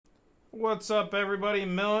What's up, everybody?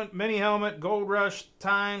 Mini helmet, Gold Rush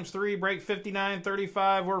times 3, break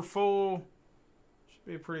 59.35. We're full. Should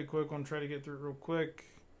be a pretty quick one. Try to get through it real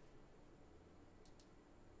quick.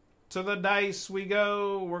 To the dice we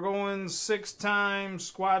go. We're going 6 times.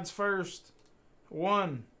 Squads first.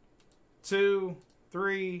 1, 2,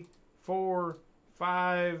 3, 4,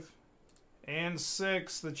 5, and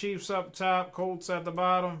 6. The Chiefs up top, Colts at the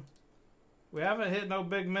bottom. We haven't hit no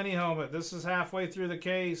big mini helmet. This is halfway through the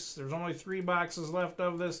case. There's only 3 boxes left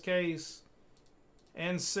of this case.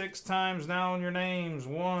 And 6 times now in your names.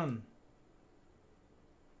 1,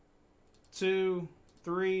 2,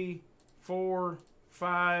 3, 4,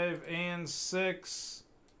 5, and 6.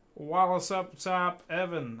 Wallace up top,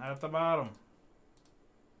 Evan at the bottom.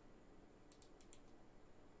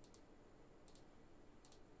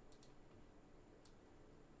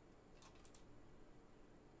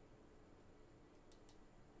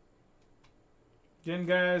 Again,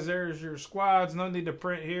 guys, there's your squads. No need to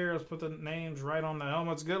print here. Let's put the names right on the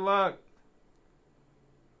helmets. Good luck.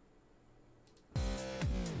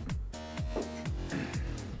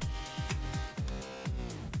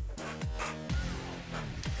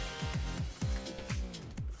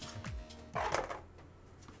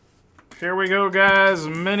 Here we go, guys.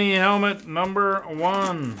 Mini helmet number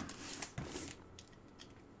 1.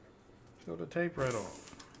 Peel the tape right off.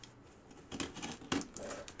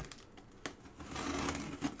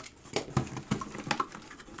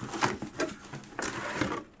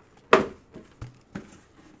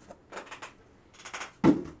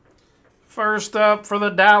 First up for the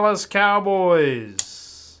Dallas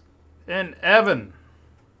Cowboys, and Evan.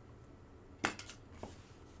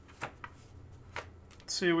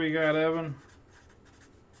 Let's see what we got, Evan.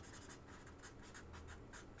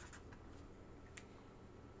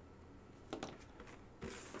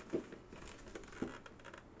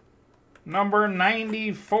 Number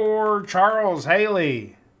 94, Charles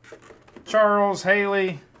Haley. Charles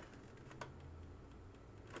Haley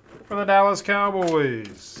for the Dallas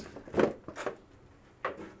Cowboys.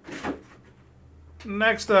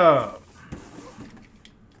 Next up,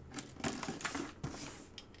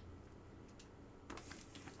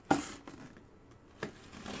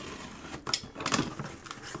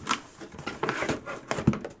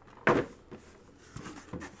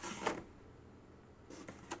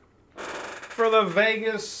 for the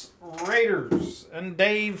Vegas Raiders and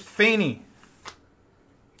Dave Feeney.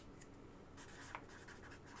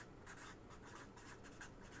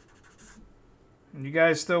 You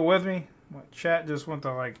guys still with me? My chat just went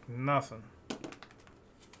to like nothing.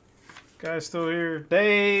 Guys still here?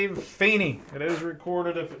 Dave Feeney. It is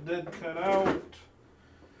recorded if it did cut out.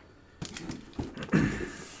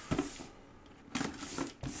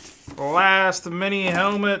 Last mini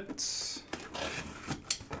helmet.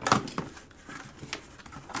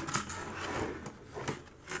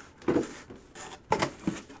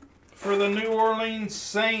 For the New Orleans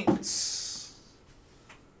Saints.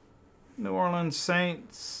 New Orleans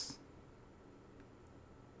Saints.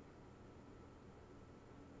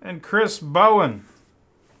 And Chris Bowen.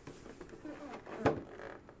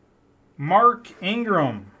 Mark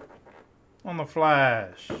Ingram on the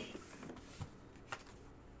flash.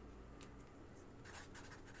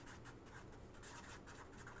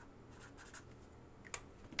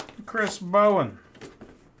 Chris Bowen.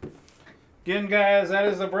 Again, guys, that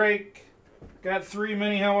is the break. Got 3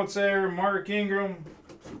 mini helmets there. Mark Ingram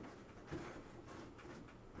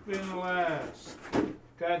being the last.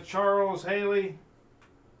 Got Charles Haley.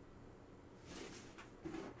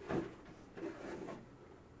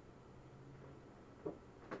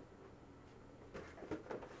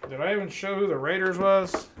 Did I even show who the Raiders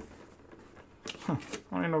was? I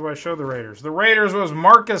don't even know if I showed the Raiders. The Raiders was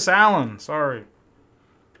Marcus Allen. Sorry.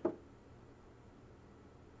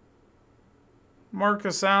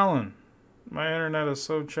 Marcus Allen. My internet is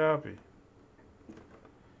so choppy.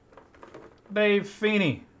 Dave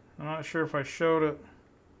Feeney. I'm not sure if I showed it.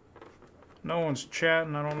 No one's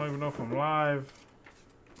chatting. I don't even know if I'm live.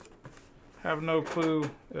 Have no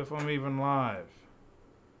clue if I'm even live.